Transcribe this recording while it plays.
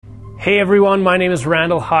Hey everyone, my name is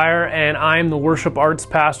Randall Heyer and I'm the worship arts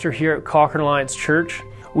pastor here at Cochrane Alliance Church.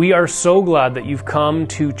 We are so glad that you've come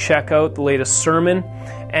to check out the latest sermon,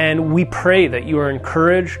 and we pray that you are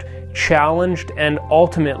encouraged, challenged, and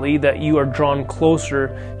ultimately that you are drawn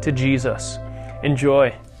closer to Jesus.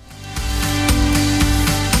 Enjoy.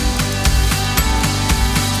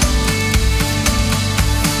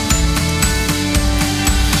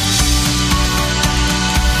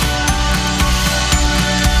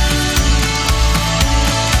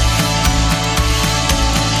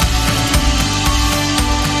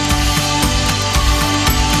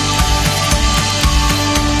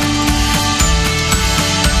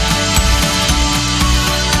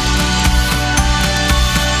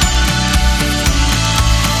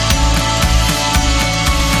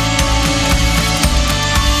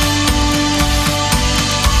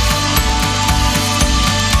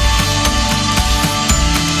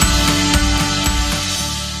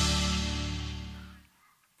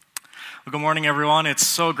 Good morning, everyone. It's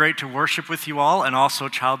so great to worship with you all, and also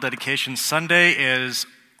Child Dedication Sunday is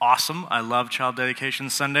awesome. I love Child Dedication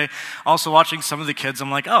Sunday. Also watching some of the kids,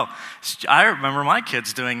 I'm like, oh, I remember my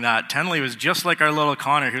kids doing that. Tenley was just like our little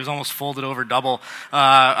Connor. He was almost folded over double.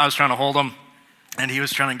 I was trying to hold him, and he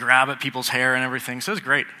was trying to grab at people's hair and everything. So it was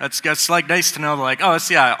greit's like nice to know, like, oh,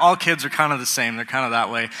 all kids are kind of the same. They're kind of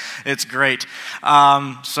that way. It's great.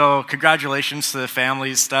 So congratulations to the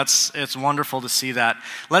families. It's wonderful to see that.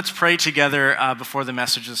 Let's pray together before the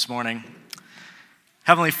message this morning.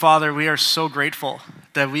 Heavenly Father, we are so grateful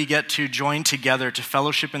that we get to join together to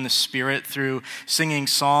fellowship in the Spirit through singing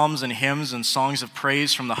psalms and hymns and songs of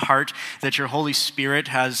praise from the heart, that your Holy Spirit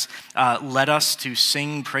has led us to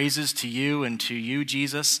sing praises to you and to you,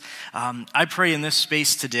 Jesus. I pray in this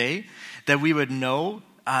space today that we would know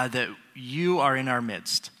that you are in our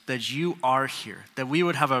midst, that you are here, that we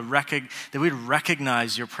would we'd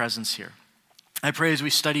recognize your presence here. I pray as we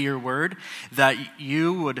study your word that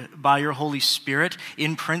you would, by your Holy Spirit,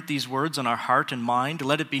 imprint these words on our heart and mind.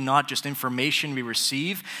 Let it be not just information we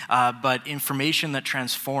receive, but information that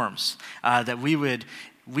transforms, that we would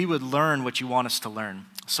learn what you want us to learn.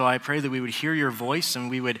 So I pray that we would hear your voice and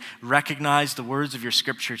we would recognize the words of your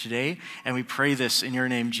scripture today, and we pray this in your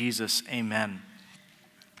name, Jesus. Amen.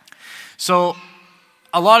 So,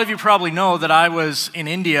 a lot of you probably know that I was in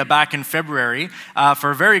India back in February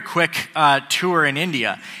for a very quick tour in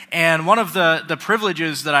India. And one of the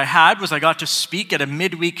privileges that I had was I got to speak at a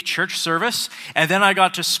midweek church service, and then I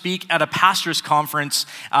got to speak at a pastor's conference.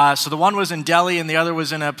 So the one was in Delhi and the other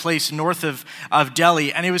was in a place north of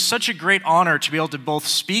Delhi. And it was such a great honor to be able to both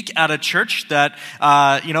speak at a church that,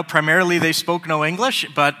 primarily they spoke no English,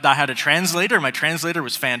 but I had a translator. My translator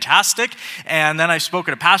was fantastic. And then I spoke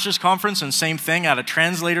at a pastor's conference, and same thing, at a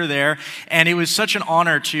translator there, and it was such an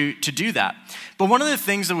honor to do that. But one of the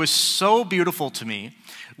things that was so beautiful to me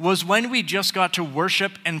was when we just got to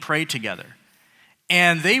worship and pray together.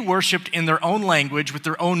 And they worshiped in their own language with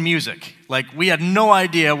their own music. Like, we had no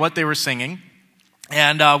idea what they were singing.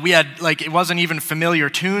 And it wasn't even familiar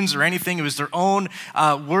tunes or anything. It was their own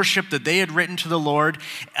worship that they had written to the Lord.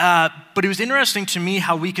 But it was interesting to me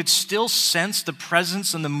how we could still sense the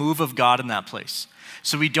presence and the move of God in that place.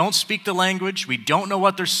 So we don't speak the language, we don't know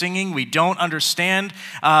what they're singing, we don't understand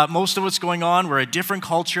most of what's going on, we're a different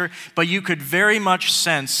culture, but you could very much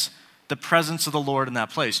sense the presence of the Lord in that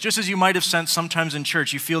place. Just as you might have sensed sometimes in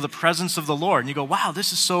church, you feel the presence of the Lord, and you go, wow,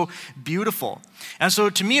 this is so beautiful. And so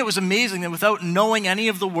to me, it was amazing that without knowing any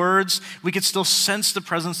of the words, we could still sense the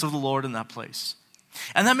presence of the Lord in that place.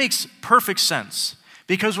 And that makes perfect sense,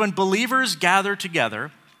 because when believers gather together,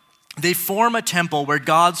 they form a temple where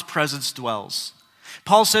God's presence dwells.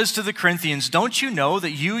 Paul says to the Corinthians, don't you know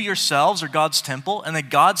that you yourselves are God's temple and that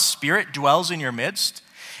God's Spirit dwells in your midst?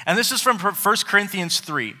 And this is from 1 Corinthians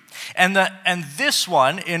 3. And this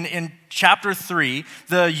one, in chapter 3,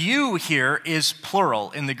 the you here is plural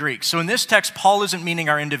in the Greek. So in this text, Paul isn't meaning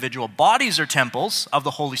our individual bodies are temples of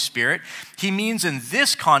the Holy Spirit. He means in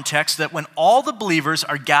this context that when all the believers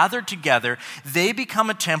are gathered together, they become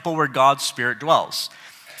a temple where God's Spirit dwells.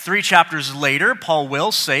 3 chapters later, Paul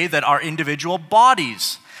will say that our individual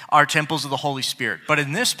bodies are temples of the Holy Spirit. But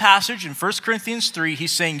in this passage, in 1 Corinthians 3,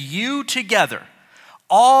 he's saying you together,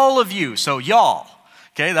 all of you, so y'all,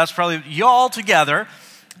 okay, that's probably y'all together.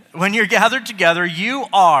 When you're gathered together, you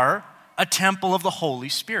are a temple of the Holy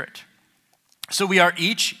Spirit. So we are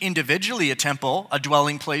each individually a temple, a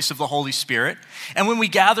dwelling place of the Holy Spirit. And when we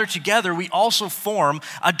gather together, we also form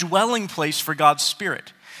a dwelling place for God's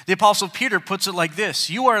Spirit. The Apostle Peter puts it like this: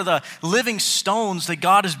 you are the living stones that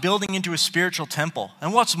God is building into a spiritual temple.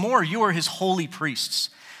 And what's more, you are his holy priests.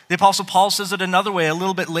 The Apostle Paul says it another way a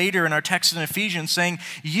little bit later in our text in Ephesians, saying,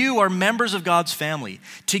 you are members of God's family.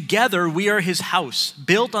 Together we are his house,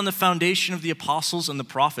 built on the foundation of the apostles and the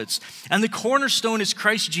prophets. And the cornerstone is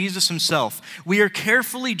Christ Jesus himself. We are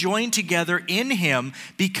carefully joined together in him,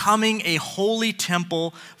 becoming a holy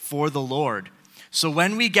temple for the Lord. So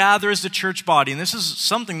when we gather as the church body, and this is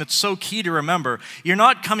something that's so key to remember, you're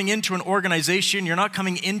not coming into an organization, you're not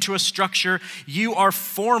coming into a structure, you are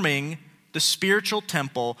forming the spiritual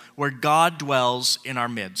temple where God dwells in our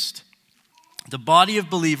midst. The body of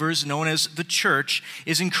believers, known as the church,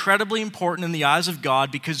 is incredibly important in the eyes of God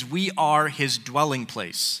because we are his dwelling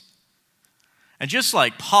place. And just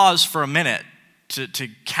pause for a minute to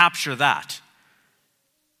capture that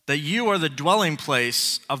you are the dwelling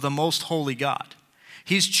place of the most holy God.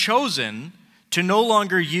 He's chosen to no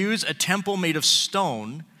longer use a temple made of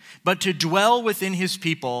stone, but to dwell within his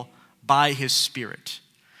people by his Spirit.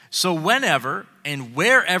 So whenever and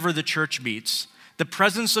wherever the church meets, the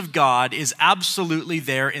presence of God is absolutely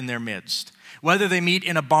there in their midst. Whether they meet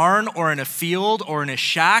in a barn or in a field or in a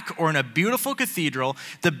shack or in a beautiful cathedral,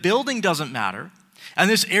 the building doesn't matter. And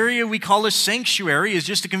this area we call a sanctuary is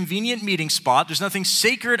just a convenient meeting spot. There's nothing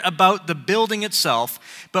sacred about the building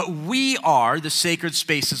itself, but we are the sacred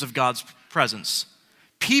spaces of God's presence.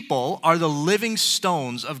 People are the living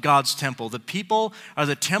stones of God's temple. The people are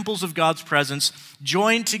the temples of God's presence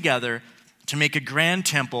joined together to make a grand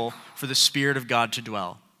temple for the Spirit of God to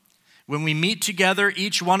dwell. When we meet together,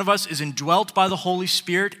 each one of us is indwelt by the Holy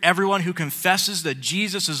Spirit. Everyone who confesses that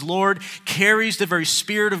Jesus is Lord carries the very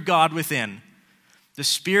Spirit of God within. The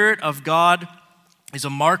Spirit of God is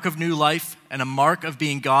a mark of new life and a mark of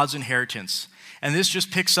being God's inheritance. And this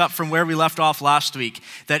just picks up from where we left off last week,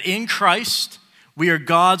 that in Christ, we are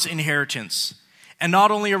God's inheritance. And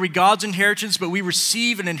not only are we God's inheritance, but we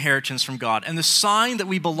receive an inheritance from God. And the sign that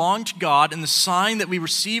we belong to God and the sign that we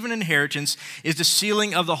receive an inheritance is the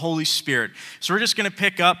sealing of the Holy Spirit. So we're just going to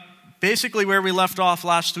pick up basically where we left off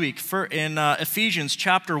last week in Ephesians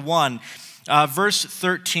chapter 1, verse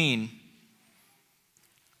 13.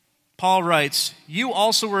 Paul writes, you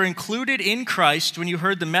also were included in Christ when you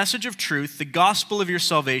heard the message of truth, the gospel of your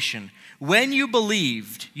salvation. When you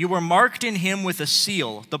believed, you were marked in him with a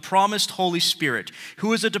seal, the promised Holy Spirit,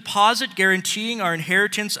 who is a deposit guaranteeing our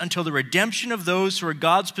inheritance until the redemption of those who are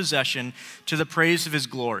God's possession to the praise of his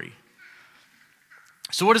glory.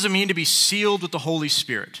 So what does it mean to be sealed with the Holy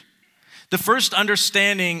Spirit? The first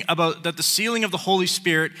understanding about that the sealing of the Holy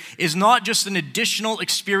Spirit is not just an additional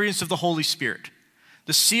experience of the Holy Spirit.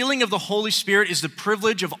 The sealing of the Holy Spirit is the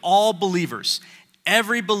privilege of all believers.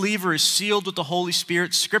 Every believer is sealed with the Holy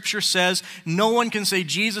Spirit. Scripture says no one can say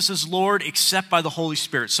Jesus is Lord except by the Holy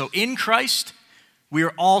Spirit. So in Christ, we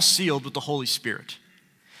are all sealed with the Holy Spirit.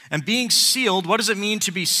 And being sealed, what does it mean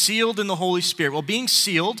to be sealed in the Holy Spirit? Well, being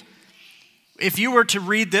sealed, if you were to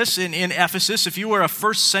read this in Ephesus, if you were a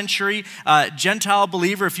first century Gentile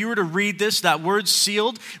believer, if you were to read this, that word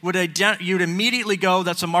sealed, you'd immediately go,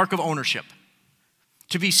 that's a mark of ownership.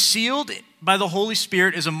 To be sealed by the Holy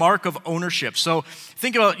Spirit is a mark of ownership. So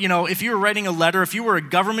think about, if you were writing a letter, if you were a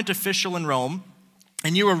government official in Rome,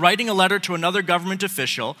 and you were writing a letter to another government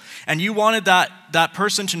official, and you wanted that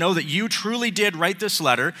person to know that you truly did write this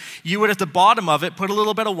letter, you would at the bottom of it put a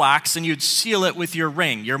little bit of wax and you'd seal it with your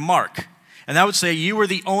ring, your mark. And that would say you were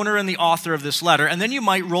the owner and the author of this letter, and then you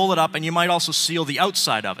might roll it up and you might also seal the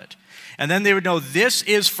outside of it. And then they would know this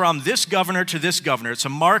is from this governor to this governor. It's a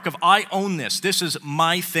mark of I own this. This is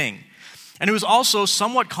my thing. And it was also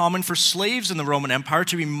somewhat common for slaves in the Roman Empire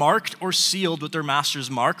to be marked or sealed with their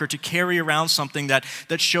master's mark or to carry around something that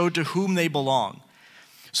showed to whom they belong.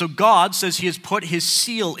 So God says he has put his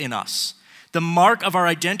seal in us. The mark of our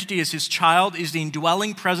identity as his child is the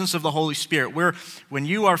indwelling presence of the Holy Spirit. Where when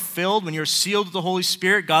you are filled, when you're sealed with the Holy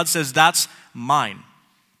Spirit, God says, that's mine.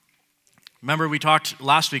 Remember, we talked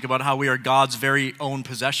last week about how we are God's very own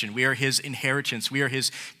possession. We are his inheritance. We are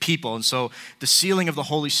his people. And so the sealing of the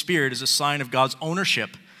Holy Spirit is a sign of God's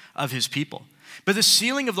ownership of his people. But the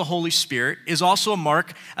sealing of the Holy Spirit is also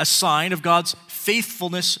a sign of God's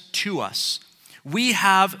faithfulness to us. We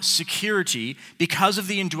have security because of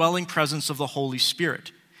the indwelling presence of the Holy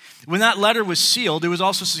Spirit. When that letter was sealed, it was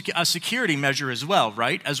also a security measure as well,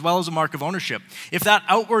 right? As well as a mark of ownership. If that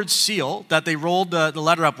outward seal that they rolled the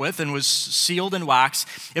letter up with and was sealed in wax,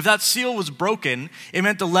 if that seal was broken, it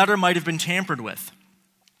meant the letter might have been tampered with.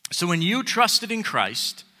 So when you trusted in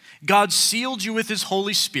Christ, God sealed you with his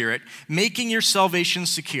Holy Spirit, making your salvation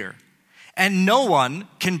secure. And no one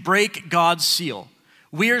can break God's seal.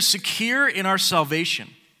 We are secure in our salvation.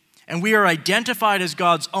 And we are identified as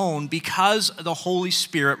God's own because the Holy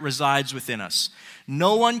Spirit resides within us.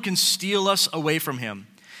 No one can steal us away from him.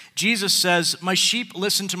 Jesus says, "My sheep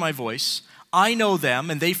listen to my voice. I know them,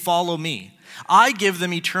 and they follow me. I give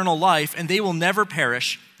them eternal life, and they will never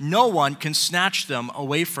perish. No one can snatch them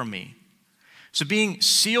away from me." So being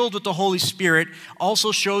sealed with the Holy Spirit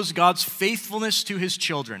also shows God's faithfulness to his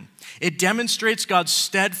children. It demonstrates God's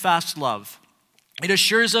steadfast love. It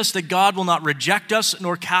assures us that God will not reject us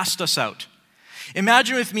nor cast us out.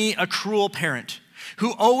 Imagine with me a cruel parent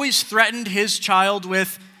who always threatened his child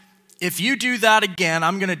with, "If you do that again,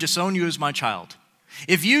 I'm going to disown you as my child.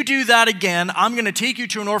 If you do that again, I'm going to take you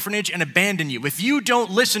to an orphanage and abandon you. If you don't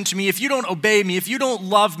listen to me, if you don't obey me, if you don't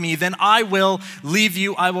love me, then I will leave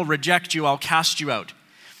you, I will reject you, I'll cast you out."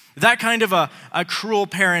 That kind of a cruel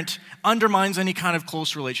parent undermines any kind of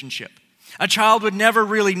close relationship. A child would never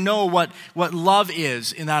really know what love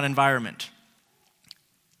is in that environment.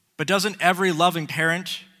 But doesn't every loving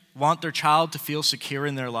parent want their child to feel secure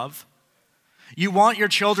in their love? You want your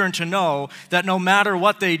children to know that no matter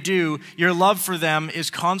what they do, your love for them is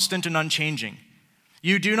constant and unchanging.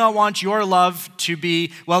 You do not want your love to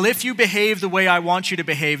be, "Well, if you behave the way I want you to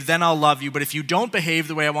behave, then I'll love you. But if you don't behave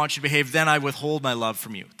the way I want you to behave, then I withhold my love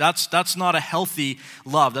from you." That's not a healthy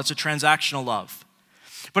love. That's a transactional love.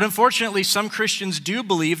 But unfortunately, some Christians do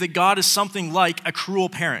believe that God is something like a cruel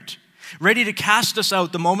parent, ready to cast us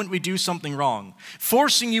out the moment we do something wrong,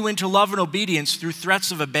 forcing you into love and obedience through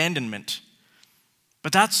threats of abandonment.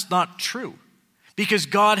 But that's not true, because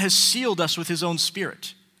God has sealed us with his own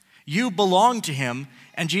Spirit. You belong to him,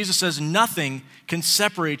 and Jesus says nothing can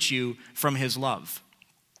separate you from his love.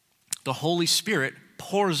 The Holy Spirit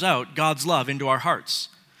pours out God's love into our hearts.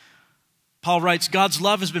 Paul writes, God's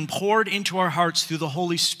love has been poured into our hearts through the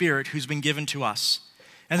Holy Spirit who's been given to us.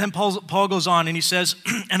 And then Paul goes on and he says,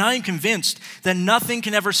 "And I am convinced that nothing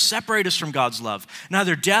can ever separate us from God's love.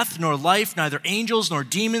 Neither death nor life, neither angels nor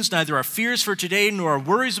demons, neither our fears for today nor our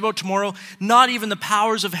worries about tomorrow, not even the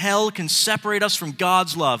powers of hell can separate us from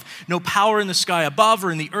God's love. No power in the sky above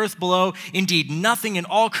or in the earth below. Indeed, nothing in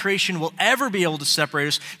all creation will ever be able to separate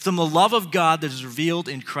us from the love of God that is revealed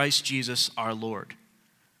in Christ Jesus our Lord."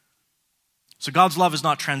 So God's love is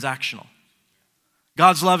not transactional.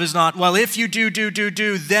 God's love is not, "Well, if you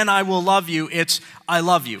do, then I will love you." It's, "I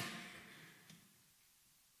love you.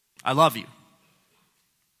 I love you."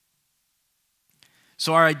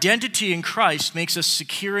 So our identity in Christ makes us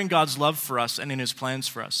secure in God's love for us and in his plans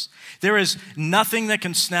for us. There is nothing that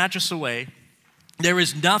can snatch us away. There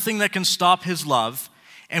is nothing that can stop his love.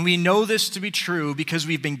 And we know this to be true because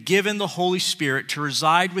we've been given the Holy Spirit to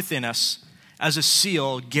reside within us as a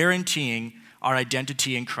seal guaranteeing our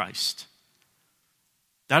identity in Christ.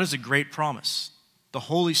 That is a great promise. The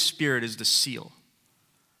Holy Spirit is the seal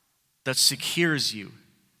that secures you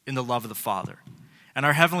in the love of the Father. And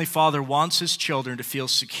our Heavenly Father wants his children to feel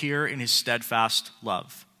secure in his steadfast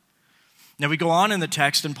love. Now we go on in the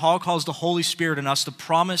text, and Paul calls the Holy Spirit in us the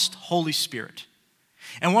promised Holy Spirit.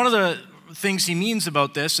 And one of the things he means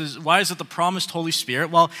about this is, why is it the promised Holy Spirit?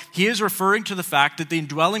 Well, he is referring to the fact that the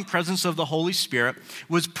indwelling presence of the Holy Spirit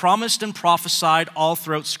was promised and prophesied all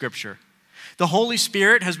throughout Scripture. The Holy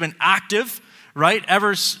Spirit has been active, right,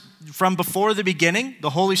 ever from before the beginning.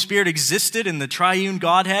 The Holy Spirit existed in the triune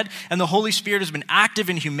Godhead, and the Holy Spirit has been active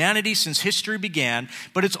in humanity since history began.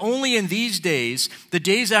 But it's only in these days, the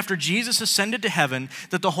days after Jesus ascended to heaven,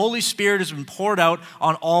 that the Holy Spirit has been poured out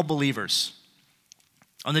on all believers.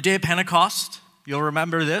 On the day of Pentecost, you'll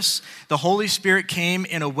remember this, the Holy Spirit came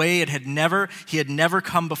in a way he had never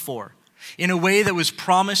come before, in a way that was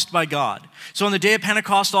promised by God. So on the day of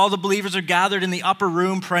Pentecost, all the believers are gathered in the upper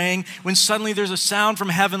room praying, when suddenly there's a sound from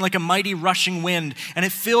heaven like a mighty rushing wind, and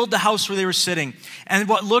it filled the house where they were sitting. And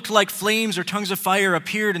what looked like flames or tongues of fire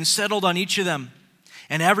appeared and settled on each of them.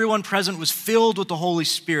 And everyone present was filled with the Holy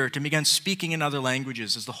Spirit and began speaking in other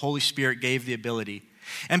languages as the Holy Spirit gave the ability.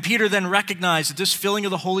 And Peter then recognized that this filling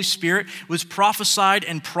of the Holy Spirit was prophesied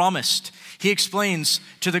and promised. He explains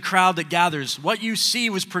to the crowd that gathers, "What you see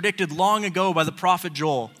was predicted long ago by the prophet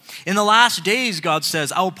Joel. In the last days," God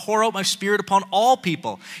says, "I will pour out my Spirit upon all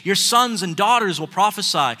people. Your sons and daughters will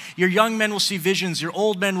prophesy. Your young men will see visions. Your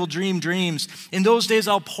old men will dream dreams. In those days,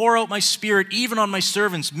 I'll pour out my Spirit even on my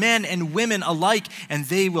servants, men and women alike, and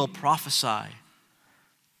they will prophesy."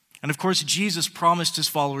 And of course, Jesus promised his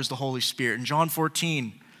followers the Holy Spirit. In John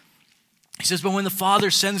 14, he says, "But when the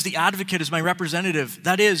Father sends the advocate as my representative,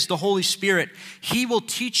 that is, the Holy Spirit, he will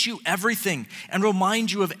teach you everything and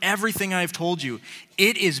remind you of everything I have told you.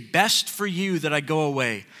 It is best for you that I go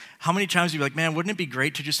away." How many times do you be like, "Man, wouldn't it be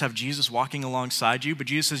great to just have Jesus walking alongside you?" But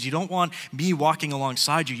Jesus says, you don't want me walking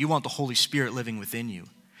alongside you. You want the Holy Spirit living within you.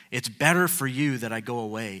 It's better for you that I go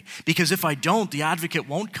away. Because if I don't, the advocate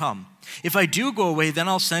won't come. If I do go away, then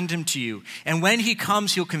I'll send him to you. And when he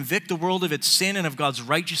comes, he'll convict the world of its sin and of God's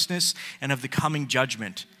righteousness and of the coming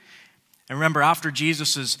judgment. And remember, after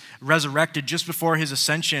Jesus is resurrected, just before his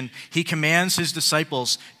ascension, he commands his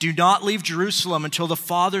disciples, do not leave Jerusalem until the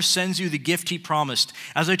Father sends you the gift he promised.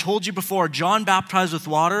 As I told you before, John baptized with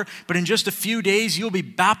water, but in just a few days, you'll be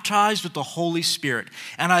baptized with the Holy Spirit.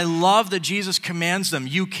 And I love that Jesus commands them,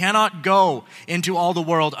 you cannot go into all the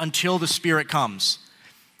world until the Spirit comes.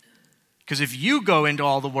 Because if you go into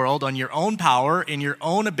all the world on your own power, in your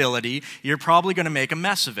own ability, you're probably going to make a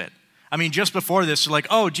mess of it. I mean, just before this, they're like,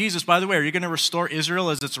 oh, Jesus, by the way, are you going to restore Israel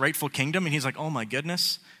as its rightful kingdom? And he's like, oh my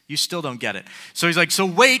goodness, you still don't get it. So he's like, so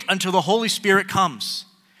wait until the Holy Spirit comes,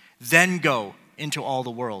 then go into all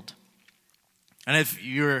the world. And if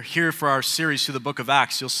you're here for our series through the book of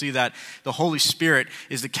Acts, you'll see that the Holy Spirit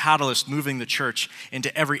is the catalyst moving the church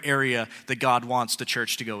into every area that God wants the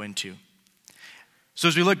church to go into. So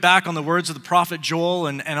as we look back on the words of the prophet Joel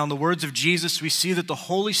and on the words of Jesus, we see that the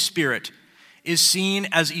Holy Spirit is seen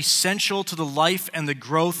as essential to the life and the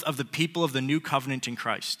growth of the people of the new covenant in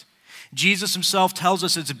Christ. Jesus himself tells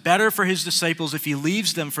us it's better for his disciples if he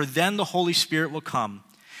leaves them, for then the Holy Spirit will come.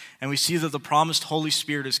 And we see that the promised Holy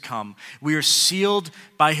Spirit has come. We are sealed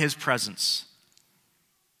by his presence.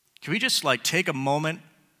 Can we just take a moment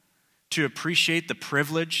to appreciate the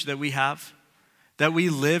privilege that we have, that we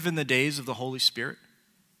live in the days of the Holy Spirit?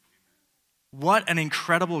 What an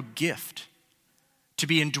incredible gift to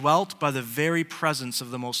be indwelt by the very presence of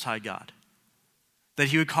the Most High God. That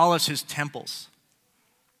he would call us his temples.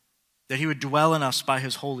 That he would dwell in us by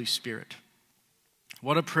his Holy Spirit.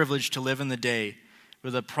 What a privilege to live in the day where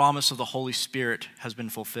the promise of the Holy Spirit has been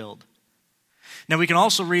fulfilled. Now we can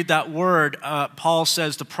also read that word, Paul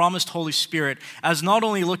says, the promised Holy Spirit, as not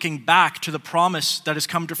only looking back to the promise that has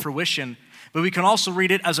come to fruition, but we can also read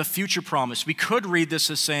it as a future promise. We could read this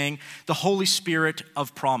as saying, the Holy Spirit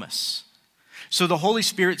of promise. So the Holy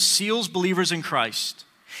Spirit seals believers in Christ.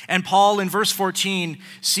 And Paul in verse 14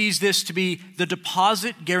 sees this to be the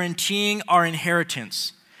deposit guaranteeing our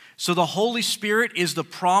inheritance. So the Holy Spirit is the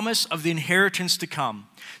promise of the inheritance to come.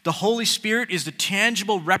 The Holy Spirit is the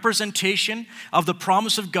tangible representation of the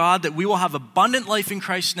promise of God that we will have abundant life in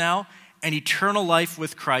Christ now and eternal life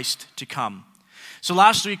with Christ to come. So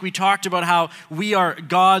last week we talked about how we are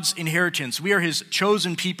God's inheritance. We are his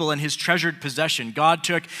chosen people and his treasured possession. God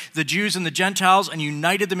took the Jews and the Gentiles and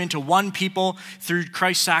united them into one people through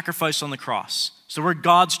Christ's sacrifice on the cross. So we're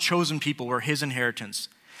God's chosen people. We're his inheritance.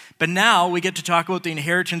 But now we get to talk about the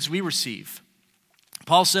inheritance we receive.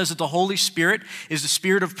 Paul says that the Holy Spirit is the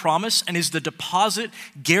Spirit of promise and is the deposit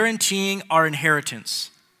guaranteeing our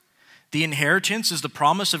inheritance. The inheritance is the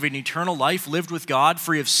promise of an eternal life lived with God,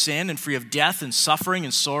 free of sin and free of death and suffering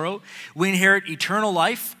and sorrow. We inherit eternal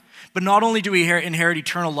life, but not only do we inherit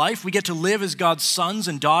eternal life, we get to live as God's sons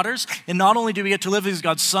and daughters. And not only do we get to live as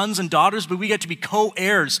God's sons and daughters, but we get to be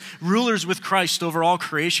co-heirs, rulers with Christ over all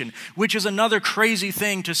creation, which is another crazy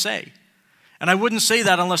thing to say. And I wouldn't say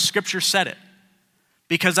that unless Scripture said it,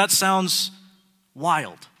 because that sounds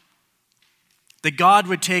wild. That God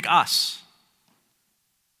would take us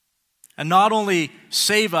and not only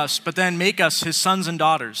save us, but then make us his sons and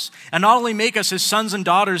daughters. And not only make us his sons and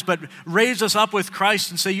daughters, but raise us up with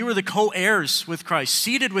Christ and say, you are the co-heirs with Christ,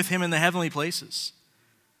 seated with him in the heavenly places.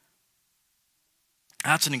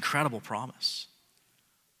 That's an incredible promise.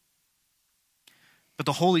 But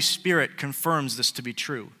the Holy Spirit confirms this to be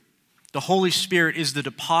true. The Holy Spirit is the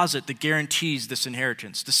deposit that guarantees this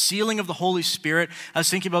inheritance. The sealing of the Holy Spirit, I was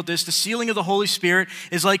thinking about this, the sealing of the Holy Spirit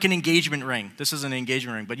is like an engagement ring. This isn't an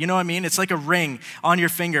engagement ring, but you know what I mean? It's like a ring on your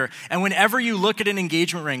finger. And whenever you look at an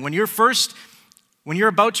engagement ring, when you're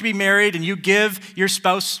about to be married and you give your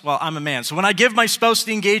spouse, well, I'm a man, so when I give my spouse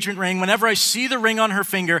the engagement ring, whenever I see the ring on her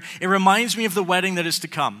finger, it reminds me of the wedding that is to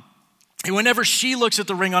come. And whenever she looks at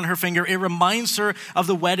the ring on her finger, it reminds her of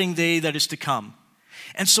the wedding day that is to come.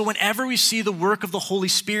 And so whenever we see the work of the Holy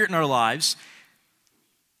Spirit in our lives,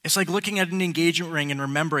 it's like looking at an engagement ring and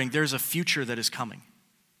remembering there's a future that is coming.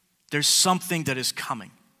 There's something that is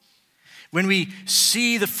coming. When we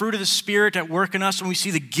see the fruit of the Spirit at work in us, when we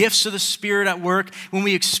see the gifts of the Spirit at work, when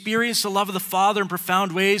we experience the love of the Father in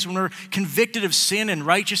profound ways, when we're convicted of sin and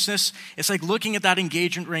righteousness, it's like looking at that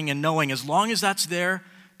engagement ring and knowing as long as that's there,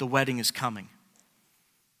 the wedding is coming.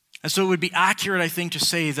 And so it would be accurate, I think, to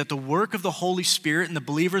say that the work of the Holy Spirit in the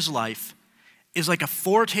believer's life is like a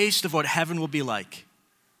foretaste of what heaven will be like.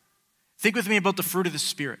 Think with me about the fruit of the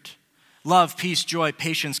Spirit. Love, peace, joy,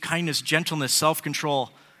 patience, kindness, gentleness,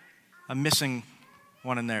 self-control. I'm missing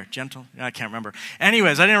one in there. Gentle? I can't remember.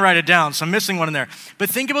 Anyways, I didn't write it down, so I'm missing one in there. But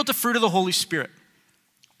think about the fruit of the Holy Spirit.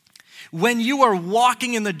 When you are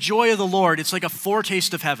walking in the joy of the Lord, it's like a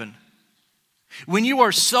foretaste of heaven. When you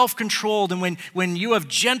are self-controlled and when you have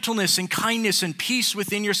gentleness and kindness and peace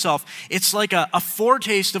within yourself, it's like a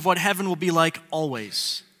foretaste of what heaven will be like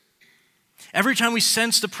always. Every time we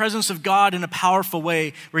sense the presence of God in a powerful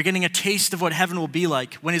way, we're getting a taste of what heaven will be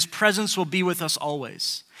like, when his presence will be with us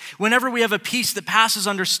always. Whenever we have a peace that passes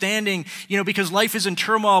understanding, because life is in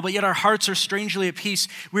turmoil, but yet our hearts are strangely at peace,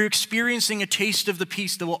 we're experiencing a taste of the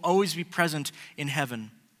peace that will always be present in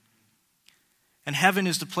heaven. And heaven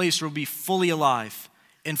is the place where we'll be fully alive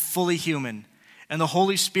and fully human. And the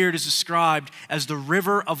Holy Spirit is described as the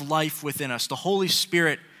river of life within us. The Holy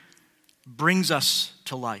Spirit brings us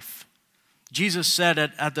to life. Jesus said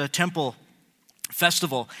at the temple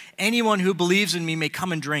festival, "Anyone who believes in me may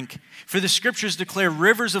come and drink. For the scriptures declare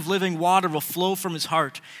rivers of living water will flow from his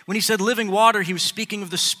heart." When he said living water, he was speaking of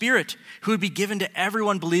the Spirit who would be given to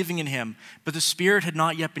everyone believing in him. But the Spirit had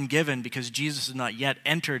not yet been given because Jesus had not yet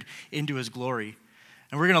entered into his glory.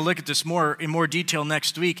 And we're going to look at this in more detail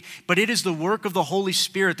next week. But it is the work of the Holy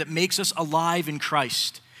Spirit that makes us alive in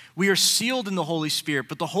Christ. We are sealed in the Holy Spirit,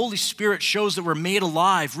 but the Holy Spirit shows that we're made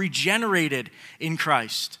alive, regenerated in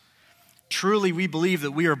Christ. Truly, we believe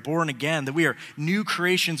that we are born again, that we are new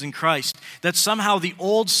creations in Christ, that somehow the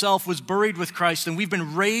old self was buried with Christ and we've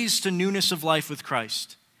been raised to newness of life with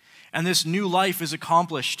Christ. And this new life is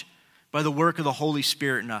accomplished by the work of the Holy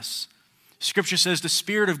Spirit in us. Scripture says the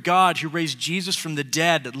Spirit of God who raised Jesus from the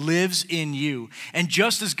dead lives in you. And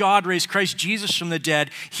just as God raised Christ Jesus from the dead,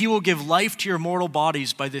 he will give life to your mortal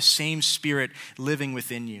bodies by this same Spirit living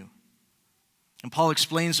within you. And Paul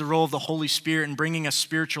explains the role of the Holy Spirit in bringing us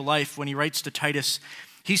spiritual life when he writes to Titus,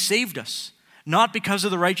 he saved us, not because of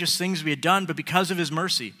the righteous things we had done, but because of his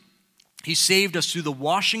mercy. He saved us through the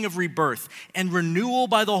washing of rebirth and renewal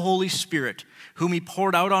by the Holy Spirit, whom he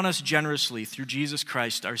poured out on us generously through Jesus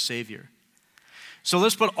Christ, our Savior. So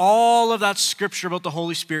let's put all of that scripture about the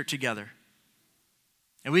Holy Spirit together.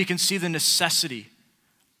 And we can see the necessity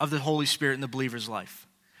of the Holy Spirit in the believer's life.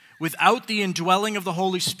 Without the indwelling of the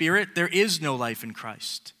Holy Spirit, there is no life in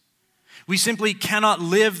Christ. We simply cannot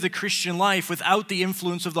live the Christian life without the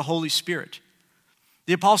influence of the Holy Spirit.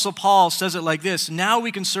 The Apostle Paul says it like this: "Now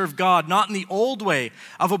we can serve God not in the old way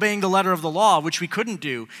of obeying the letter of the law, which we couldn't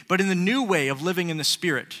do, but in the new way of living in the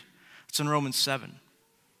Spirit." It's in Romans 7.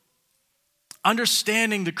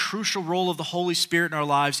 Understanding the crucial role of the Holy Spirit in our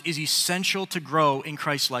lives is essential to grow in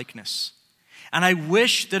Christ's likeness. And I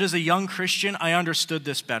wish that as a young Christian, I understood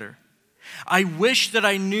this better. I wish that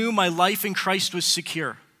I knew my life in Christ was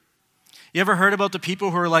secure. You ever heard about the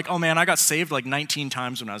people who are like, "Oh man, I got saved like 19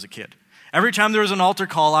 times when I was a kid. Every time there was an altar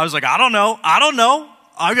call, I was like, I don't know.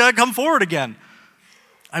 I got to come forward again."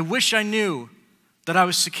 I wish I knew that I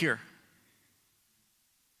was secure.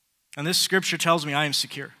 And this scripture tells me I am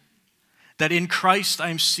secure. That in Christ I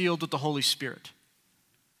am sealed with the Holy Spirit.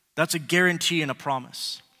 That's a guarantee and a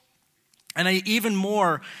promise. And even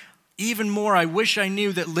more, I wish I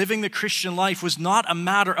knew that living the Christian life was not a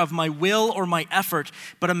matter of my will or my effort,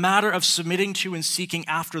 but a matter of submitting to and seeking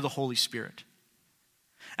after the Holy Spirit.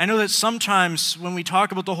 I know that sometimes when we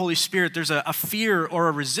talk about the Holy Spirit, there's a fear or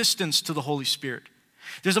a resistance to the Holy Spirit.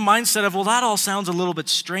 There's a mindset of, well, that all sounds a little bit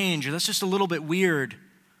strange, or that's just a little bit weird.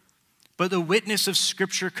 But the witness of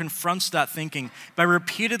Scripture confronts that thinking by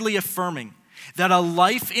repeatedly affirming that a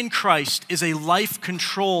life in Christ is a life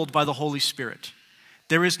controlled by the Holy Spirit.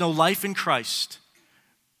 There is no life in Christ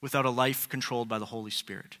without a life controlled by the Holy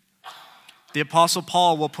Spirit. The Apostle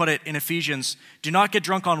Paul will put it in Ephesians, "Do not get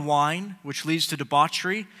drunk on wine, which leads to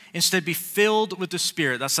debauchery. Instead, be filled with the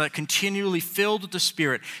Spirit." That's that continually filled with the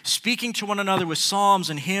Spirit. "Speaking to one another with psalms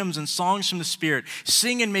and hymns and songs from the Spirit.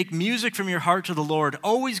 Sing and make music from your heart to the Lord,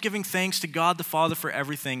 always giving thanks to God the Father for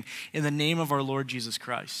everything in the name of our Lord Jesus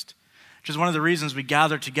Christ." Which is one of the reasons we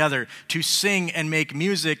gather together to sing and make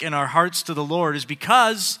music in our hearts to the Lord, is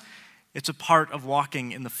because it's a part of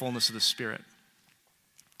walking in the fullness of the Spirit.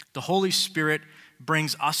 The Holy Spirit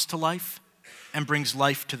brings us to life and brings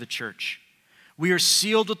life to the church. We are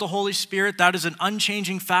sealed with the Holy Spirit. That is an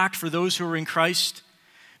unchanging fact for those who are in Christ.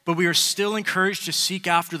 But we are still encouraged to seek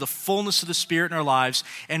after the fullness of the Spirit in our lives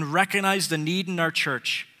and recognize the need in our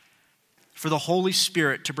church for the Holy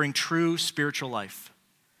Spirit to bring true spiritual life.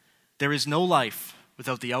 There is no life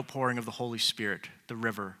without the outpouring of the Holy Spirit, the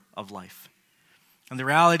river of life. And the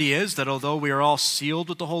reality is that although we are all sealed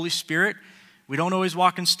with the Holy Spirit, we don't always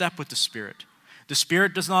walk in step with the Spirit. The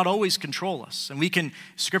Spirit does not always control us. And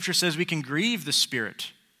Scripture says we can grieve the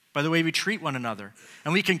Spirit by the way we treat one another.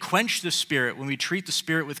 And we can quench the Spirit when we treat the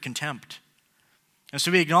Spirit with contempt. And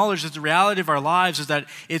so we acknowledge that the reality of our lives is that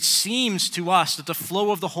it seems to us that the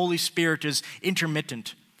flow of the Holy Spirit is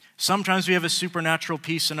intermittent. Sometimes we have a supernatural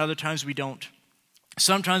peace and other times we don't.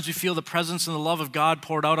 Sometimes we feel the presence and the love of God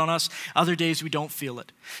poured out on us. Other days we don't feel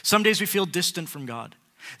it. Some days we feel distant from God.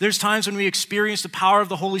 There's times when we experience the power of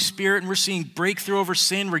the Holy Spirit and we're seeing breakthrough over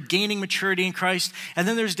sin. We're gaining maturity in Christ. And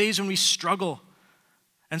then there's days when we struggle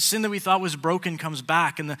and sin that we thought was broken comes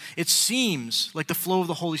back. And it seems like the flow of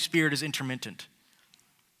the Holy Spirit is intermittent.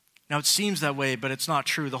 Now, it seems that way, but it's not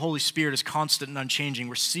true. The Holy Spirit is constant and unchanging.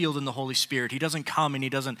 We're sealed in the Holy Spirit. He doesn't come and he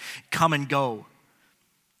doesn't come and go.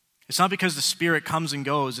 It's not because the Spirit comes and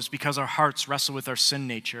goes. It's because our hearts wrestle with our sin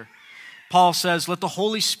nature. Paul says, let the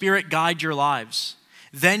Holy Spirit guide your lives.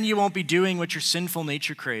 Then you won't be doing what your sinful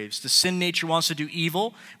nature craves. The sin nature wants to do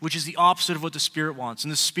evil, which is the opposite of what the Spirit wants.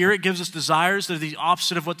 And the Spirit gives us desires that are the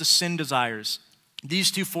opposite of what the sin desires.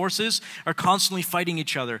 These two forces are constantly fighting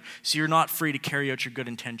each other, so you're not free to carry out your good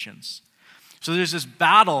intentions. So there's this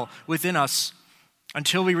battle within us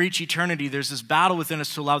until we reach eternity. There's this battle within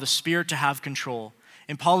us to allow the Spirit to have control.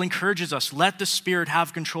 And Paul encourages us, let the Spirit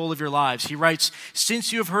have control of your lives. He writes,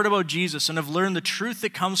 since you have heard about Jesus and have learned the truth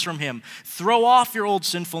that comes from him, throw off your old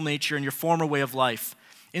sinful nature and your former way of life.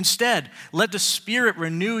 Instead, let the Spirit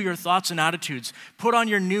renew your thoughts and attitudes. Put on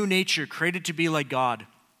your new nature, created to be like God,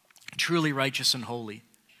 truly righteous and holy.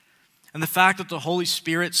 And the fact that the Holy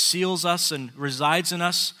Spirit seals us and resides in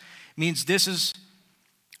us means this is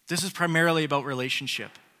primarily about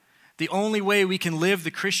relationship. The only way we can live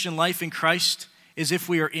the Christian life in Christ is if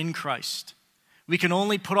we are in Christ. We can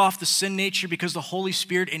only put off the sin nature because the Holy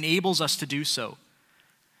Spirit enables us to do so.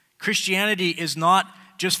 Christianity is not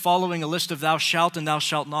just following a list of thou shalt and thou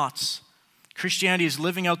shalt nots. Christianity is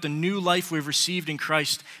living out the new life we've received in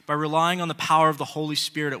Christ by relying on the power of the Holy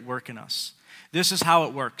Spirit at work in us. This is how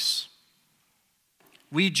it works.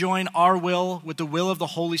 We join our will with the will of the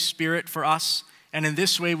Holy Spirit for us, and in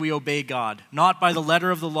this way we obey God, not by the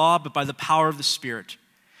letter of the law, but by the power of the Spirit.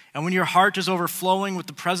 And when your heart is overflowing with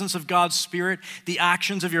the presence of God's Spirit, the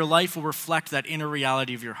actions of your life will reflect that inner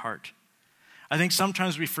reality of your heart. I think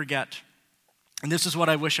sometimes we forget, and this is what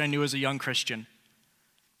I wish I knew as a young Christian,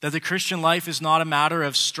 that the Christian life is not a matter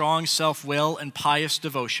of strong self-will and pious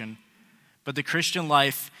devotion, but the Christian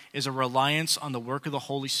life is a reliance on the work of the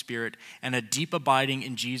Holy Spirit and a deep abiding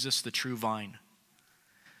in Jesus, the true vine.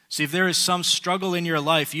 See, if there is some struggle in your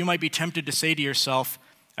life, you might be tempted to say to yourself,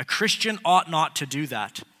 a Christian ought not to do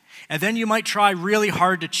that. And then you might try really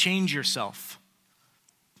hard to change yourself.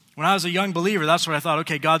 When I was a young believer, that's what I thought.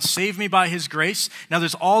 Okay, God saved me by his grace. Now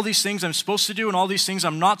there's all these things I'm supposed to do and all these things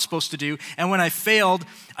I'm not supposed to do. And when I failed,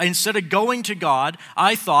 instead of going to God,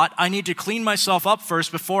 I thought I need to clean myself up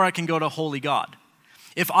first before I can go to holy God.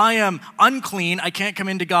 If I am unclean, I can't come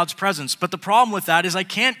into God's presence. But the problem with that is I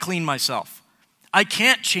can't clean myself. I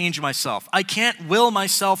can't change myself. I can't will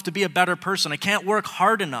myself to be a better person. I can't work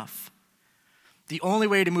hard enough. The only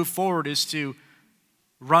way to move forward is to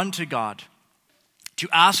run to God, to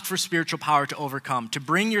ask for spiritual power to overcome, to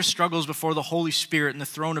bring your struggles before the Holy Spirit and the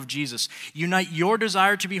throne of Jesus. Unite your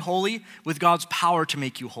desire to be holy with God's power to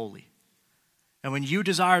make you holy. And when you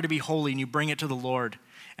desire to be holy and you bring it to the Lord,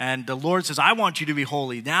 and the Lord says, I want you to be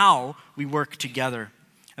holy, now we work together.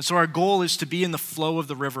 And so our goal is to be in the flow of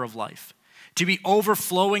the river of life, to be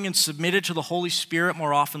overflowing and submitted to the Holy Spirit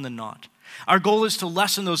more often than not. Our goal is to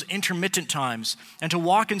lessen those intermittent times and to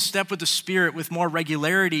walk in step with the Spirit with more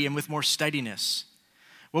regularity and with more steadiness.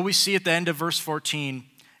 What we see at the end of verse 14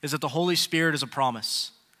 is that the Holy Spirit is a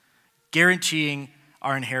promise, guaranteeing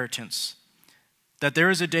our inheritance, that there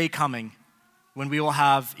is a day coming when we will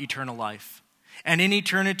have eternal life. And in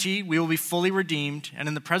eternity, we will be fully redeemed, and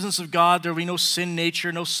in the presence of God, there will be no sin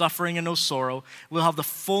nature, no suffering, and no sorrow. We'll have the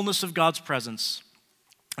fullness of God's presence.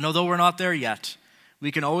 And although we're not there yet,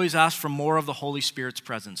 we can always ask for more of the Holy Spirit's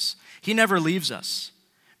presence. He never leaves us,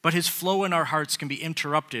 but his flow in our hearts can be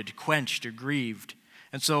interrupted, quenched, or grieved.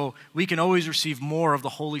 And so we can always receive more of the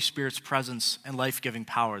Holy Spirit's presence and life-giving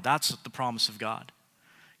power. That's the promise of God.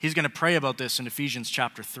 He's going to pray about this in Ephesians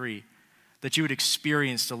chapter 3, that you would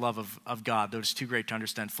experience the love of God, though it's too great to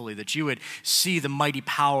understand fully, that you would see the mighty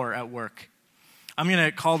power at work. I'm going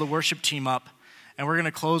to call the worship team up, and we're going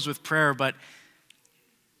to close with prayer, but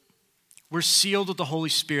we're sealed with the Holy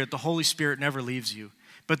Spirit. The Holy Spirit never leaves you.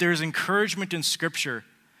 But there is encouragement in Scripture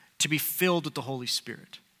to be filled with the Holy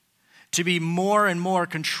Spirit, to be more and more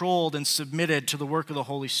controlled and submitted to the work of the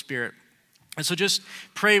Holy Spirit. And so just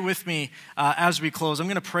pray with me as we close. I'm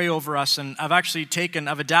going to pray over us, and I've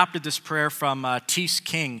adapted this prayer from T.S.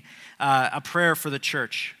 King, a prayer for the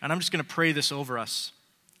church. And I'm just going to pray this over us.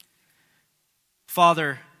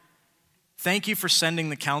 Father, thank you for sending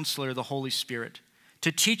the Counselor, the Holy Spirit,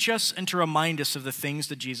 to teach us and to remind us of the things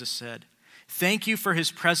that Jesus said. Thank you for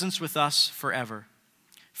his presence with us forever.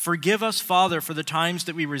 Forgive us, Father, for the times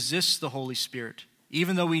that we resist the Holy Spirit,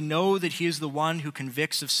 even though we know that he is the one who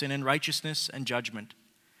convicts of sin and righteousness and judgment.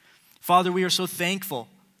 Father, we are so thankful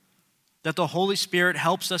that the Holy Spirit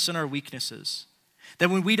helps us in our weaknesses, that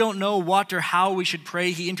when we don't know what or how we should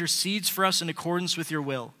pray, he intercedes for us in accordance with your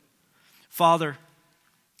will. Father,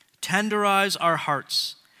 tenderize our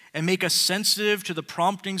hearts and make us sensitive to the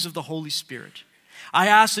promptings of the Holy Spirit. I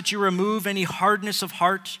ask that you remove any hardness of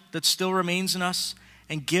heart that still remains in us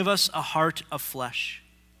and give us a heart of flesh.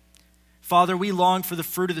 Father, we long for the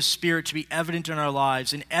fruit of the Spirit to be evident in our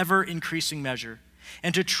lives in ever-increasing measure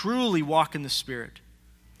and to truly walk in the Spirit.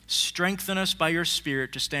 Strengthen us by your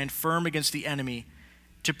Spirit to stand firm against the enemy,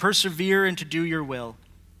 to persevere and to do your will.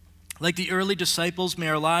 Like the early disciples, may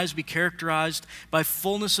our lives be characterized by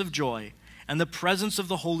fullness of joy and the presence of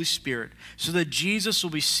the Holy Spirit, so that Jesus will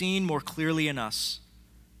be seen more clearly in us.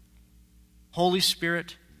 Holy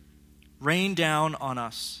Spirit, rain down on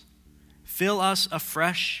us. Fill us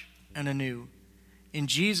afresh and anew. In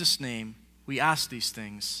Jesus' name, we ask these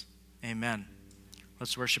things. Amen.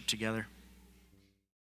 Let's worship together.